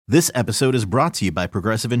This episode is brought to you by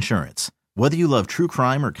Progressive Insurance. Whether you love true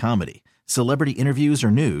crime or comedy, celebrity interviews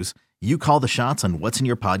or news, you call the shots on what's in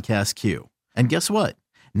your podcast queue. And guess what?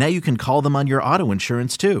 Now you can call them on your auto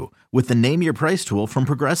insurance too with the Name Your Price tool from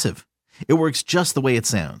Progressive. It works just the way it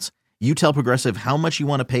sounds. You tell Progressive how much you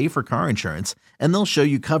want to pay for car insurance, and they'll show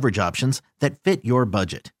you coverage options that fit your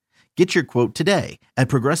budget. Get your quote today at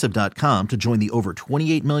Progressive.com to join the over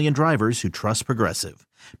 28 million drivers who trust Progressive.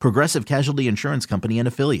 Progressive Casualty Insurance Company and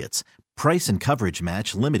Affiliates. Price and coverage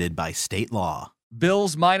match limited by state law.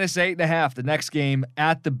 Bills minus 8.5. The next game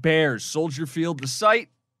at the Bears. Soldier Field, the site,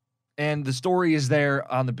 and the story is there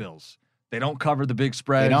on the Bills. They don't cover the big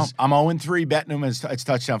spreads. They don't. I'm 0-3 betting them as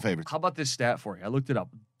touchdown favorites. How about this stat for you? I looked it up.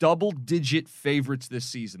 Double-digit favorites this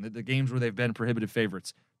season. The games where they've been prohibitive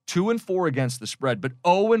favorites. 2-4 against the spread, but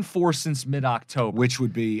 0-4 since mid-October. Which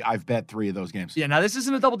would be, I've bet 3 of those games. Yeah, now this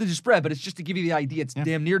isn't a double-digit spread, but it's just to give you the idea. It's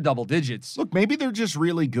damn near double digits. Look, maybe they're just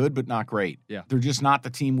really good, but not great. Yeah. They're just not the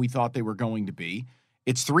team we thought they were going to be.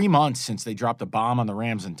 It's 3 months since they dropped a bomb on the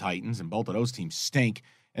Rams and Titans, and both of those teams stink.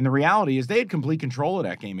 And the reality is they had complete control of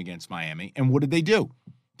that game against Miami. And what did they do?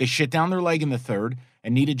 They shit down their leg in the third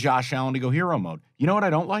and needed Josh Allen to go hero mode. You know what I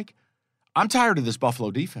don't like? I'm tired of this Buffalo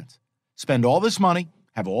defense. Spend all this money,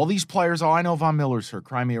 have all these players. Oh, I know Von Miller's hurt,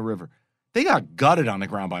 Crimea River. They got gutted on the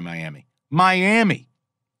ground by Miami. Miami.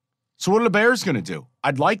 So what are the Bears going to do?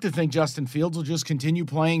 I'd like to think Justin Fields will just continue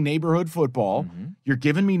playing neighborhood football. Mm-hmm. You're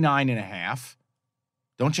giving me 9.5.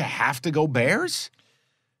 Don't you have to go Bears?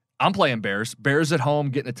 I'm playing Bears. Bears at home,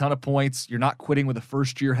 getting a ton of points. You're not quitting with a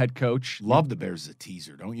first-year head coach. Love the Bears as a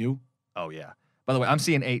teaser, don't you? Oh, yeah. By the way, I'm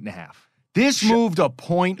seeing 8.5. This moved a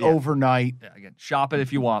point overnight. Yeah, again, shop it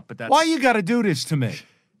if you want, but that's... Why you got to do this to me?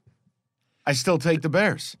 I still take the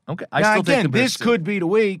Bears. Okay. Take the Bears. This could be the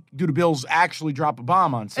week. Do the Bills actually drop a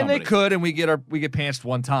bomb on somebody? And they could, and we get pantsed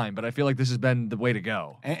one time, but I feel like this has been the way to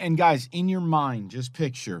go. And guys, in your mind, just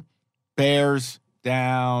picture Bears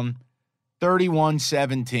down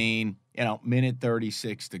 31-17, minute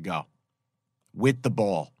 36 to go with the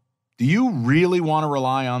ball. Do you really want to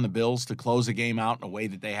rely on the Bills to close a game out in a way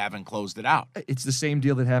that they haven't closed it out? It's the same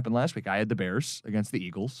deal that happened last week. I had the Bears against the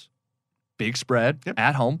Eagles. Big spread,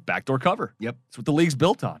 at home, backdoor cover. Yep. That's what the league's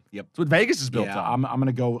built on. Yep. That's what Vegas is built on.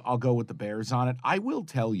 I'll go with the Bears on it. I will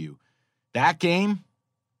tell you, that game,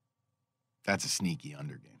 that's a sneaky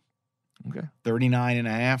under game. Okay.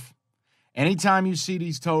 39.5. Anytime you see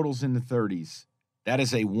these totals in the 30s, that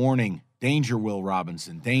is a warning. Danger, Will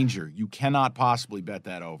Robinson. Danger. You cannot possibly bet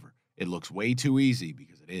that over. It looks way too easy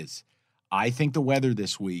because it is. I think the weather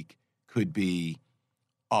this week could be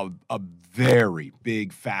a very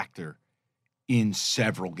big factor in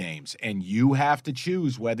several games. And you have to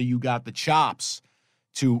choose whether you got the chops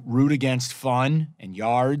to root against fun and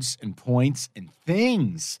yards and points and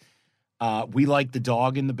things. We like the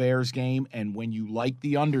dog in the Bears game, and when you like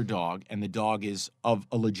the underdog and the dog is of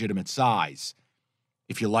a legitimate size,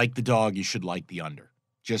 if you like the dog, you should like the under.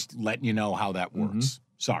 Just letting you know how that works. Mm-hmm.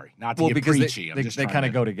 Sorry, not to get preachy. They kind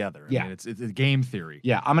of go together. Yeah. I mean, it's a game theory.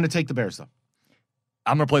 Yeah, I'm going to take the Bears, though.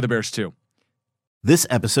 I'm going to play the Bears, too. This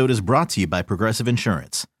episode is brought to you by Progressive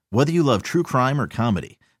Insurance. Whether you love true crime or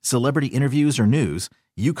comedy, celebrity interviews or news,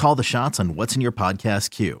 you call the shots on what's in your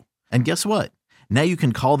podcast queue. And guess what? Now you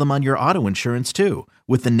can call them on your auto insurance too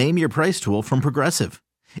with the Name Your Price tool from Progressive.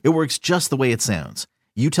 It works just the way it sounds.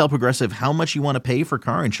 You tell Progressive how much you want to pay for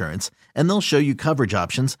car insurance, and they'll show you coverage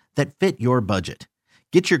options that fit your budget.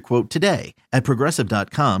 Get your quote today at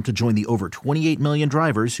Progressive.com to join the over 28 million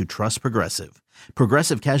drivers who trust Progressive.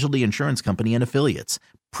 Progressive Casualty Insurance Company and Affiliates.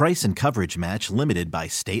 Price and coverage match limited by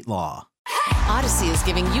state law. Odyssey is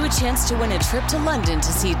giving you a chance to win a trip to London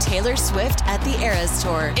to see Taylor Swift at the Eras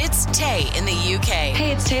Tour. It's Tay in the UK.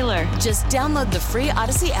 Hey, it's Taylor. Just download the free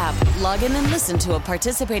Odyssey app, log in and listen to a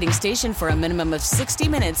participating station for a minimum of 60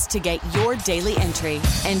 minutes to get your daily entry.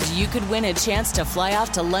 And you could win a chance to fly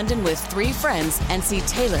off to London with 3 friends and see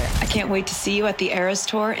Taylor. I can't wait to see you at the Eras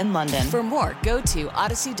Tour in London. For more, go to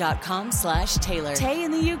odyssey.com/Taylor. Tay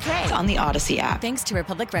in the UK. It's on the Odyssey app. Thanks to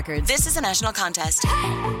Republic Records. This is a national contest.